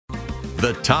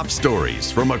The top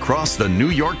stories from across the New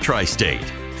York tri-state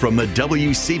from the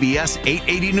WCBS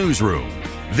 880 newsroom.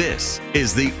 This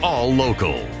is the All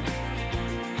Local.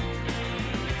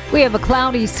 We have a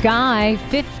cloudy sky,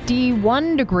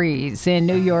 51 degrees in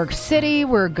New York City.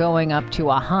 We're going up to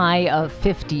a high of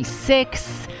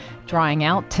 56. Drying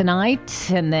out tonight,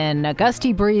 and then a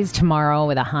gusty breeze tomorrow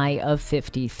with a high of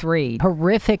 53.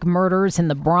 Horrific murders in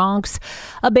the Bronx.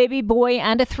 A baby boy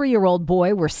and a 3-year-old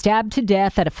boy were stabbed to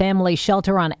death at a family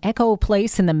shelter on Echo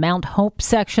Place in the Mount Hope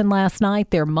section last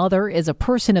night. Their mother is a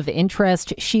person of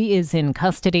interest. She is in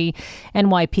custody.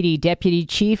 NYPD Deputy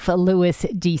Chief Louis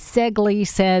DeSegli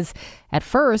says at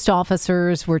first,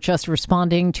 officers were just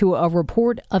responding to a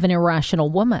report of an irrational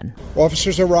woman.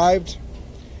 Officers arrived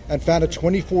and found a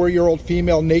 24-year-old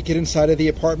female naked inside of the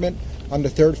apartment on the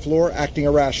 3rd floor, acting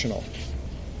irrational.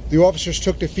 The officers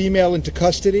took the female into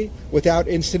custody without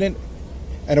incident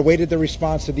and awaited the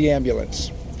response of the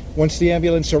ambulance. Once the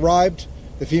ambulance arrived,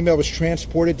 the female was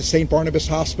transported to St. Barnabas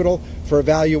Hospital for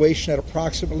evaluation at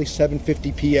approximately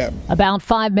 7:50 p.m. About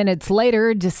 5 minutes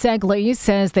later, DeSegli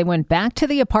says they went back to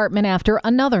the apartment after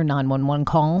another 911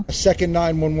 call. A second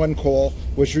 911 call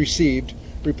was received,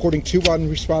 reporting 2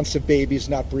 unresponsive babies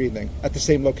not breathing at the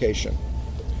same location.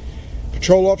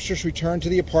 Patrol officers returned to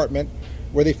the apartment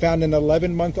where they found an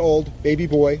 11-month-old baby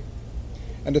boy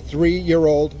and a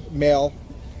 3-year-old male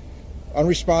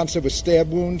unresponsive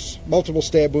with multiple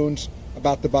stab wounds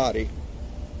about the body.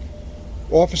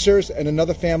 Officers and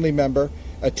another family member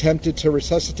attempted to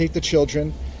resuscitate the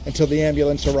children until the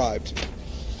ambulance arrived.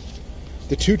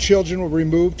 The 2 children were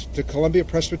removed to Columbia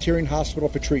Presbyterian Hospital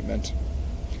for treatment.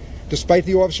 Despite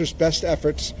the officers' best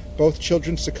efforts, both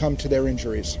children succumbed to their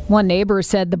injuries. One neighbor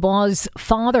said the boy's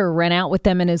father ran out with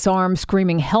them in his arms,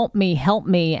 screaming, help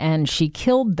me, and she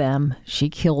killed them.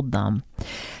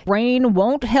 Rain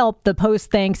won't help the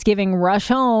post-Thanksgiving rush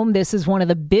home. This is one of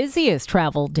the busiest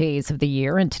travel days of the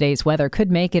year, and today's weather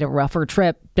could make it a rougher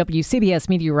trip. WCBS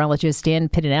meteorologist Dan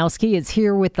Pitanowski is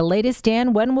here with the latest.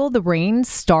 Dan, when will the rain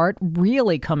start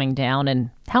really coming down, and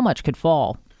how much could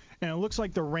fall? And it looks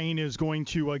like the rain is going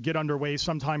to get underway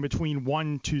sometime between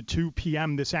 1 to 2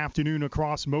 p.m. this afternoon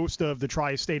across most of the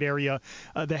tri-state area.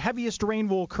 The heaviest rain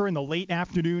will occur in the late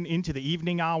afternoon into the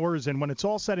evening hours, and when it's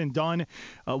all said and done,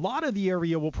 a lot of the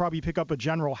area will probably pick up a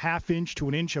general ½ to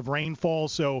an inch of rainfall.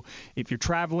 So if you're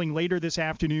traveling later this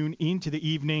afternoon into the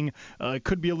evening, it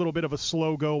could be a little bit of a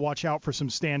slow go. Watch out for some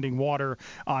standing water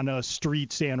on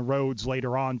streets and roads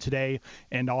later on today,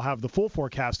 and I'll have the full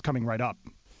forecast coming right up.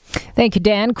 Thank you,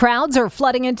 Dan. Crowds are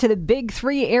flooding into the Big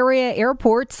 3 area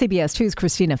airport. CBS 2's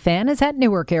Christina Fan is at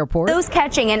Newark Airport. Those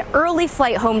catching an early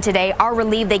flight home today are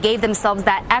relieved they gave themselves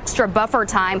that extra buffer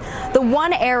time. The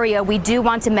one area we do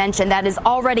want to mention that is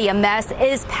already a mess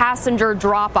is passenger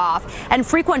drop-off. And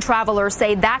frequent travelers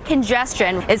say that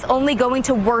congestion is only going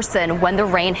to worsen when the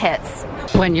rain hits.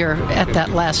 When you're at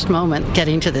that last moment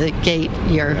getting to the gate,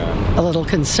 you're a little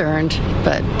concerned,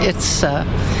 but it's...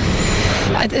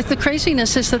 the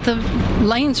craziness is that the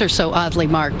lanes are so oddly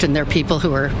marked, and there are people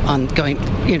who are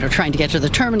trying to get to the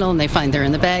terminal, and they find they're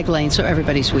in the bag lane, so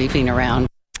everybody's weaving around.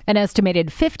 An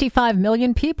estimated 55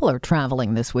 million people are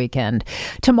traveling this weekend.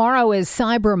 Tomorrow is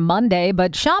Cyber Monday,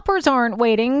 but shoppers aren't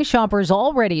waiting. Shoppers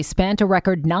already spent a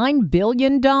record $9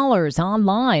 billion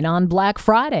online on Black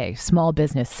Friday. Small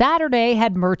Business Saturday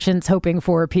had merchants hoping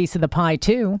for a piece of the pie,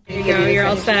 too. There you go. You're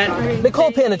all set.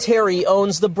 Nicole Panettiere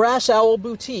owns the Brass Owl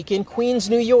Boutique in Queens,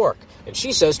 New York. And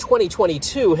she says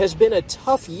 2022 has been a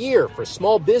tough year for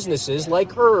small businesses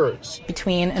like hers.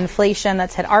 Between inflation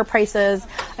that's hit our prices,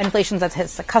 inflation that's hit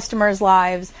the customers'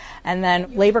 lives, and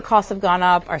then labor costs have gone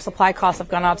up, our supply costs have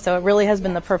gone up, so it really has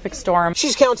been the perfect storm.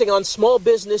 She's counting on Small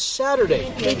Business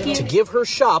Saturday to give her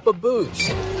shop a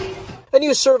boost. A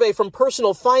new survey from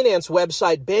personal finance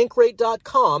website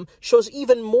Bankrate.com shows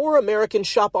even more Americans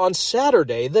shop on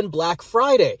Saturday than Black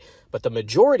Friday. But the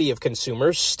majority of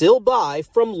consumers still buy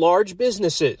from large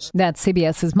businesses. That's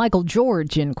CBS's Michael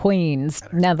George in Queens.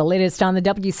 Now the latest on the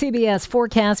WCBS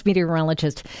forecast,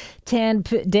 meteorologist Dan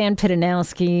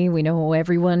Pitanowski. We know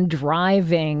everyone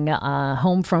driving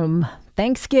home from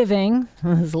Thanksgiving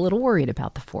is a little worried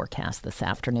about the forecast this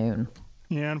afternoon.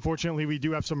 Yeah, unfortunately, we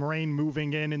do have some rain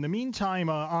moving in. In the meantime,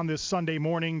 on this Sunday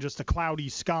morning, just a cloudy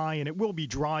sky, and it will be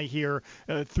dry here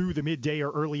through the midday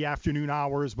or early afternoon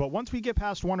hours. But once we get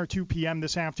past 1 or 2 p.m.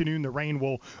 this afternoon, the rain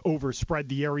will overspread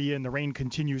the area, and the rain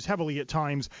continues heavily at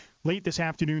times late this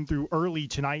afternoon through early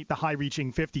tonight, the high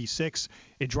reaching 56.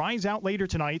 It dries out later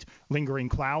tonight, lingering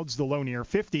clouds, the low near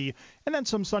 50, and then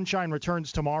some sunshine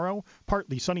returns tomorrow,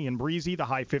 partly sunny and breezy, the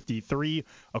high 53.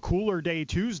 A cooler day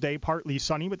Tuesday, partly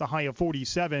sunny with the high of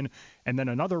 47, and then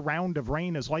another round of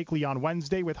rain is likely on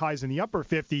Wednesday with highs in the upper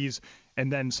 50s,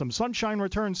 and then some sunshine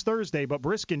returns Thursday, but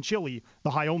brisk and chilly, the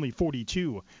high only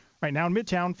 42. Right now in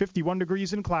Midtown, 51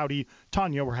 degrees and cloudy.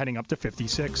 Tanya, we're heading up to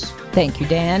 56. Thank you,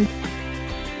 Dan.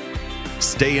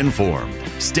 Stay informed.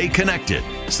 Stay connected.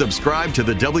 Subscribe to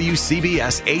the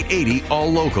WCBS 880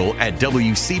 All Local at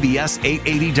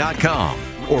WCBS880.com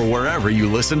or wherever you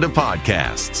listen to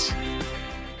podcasts.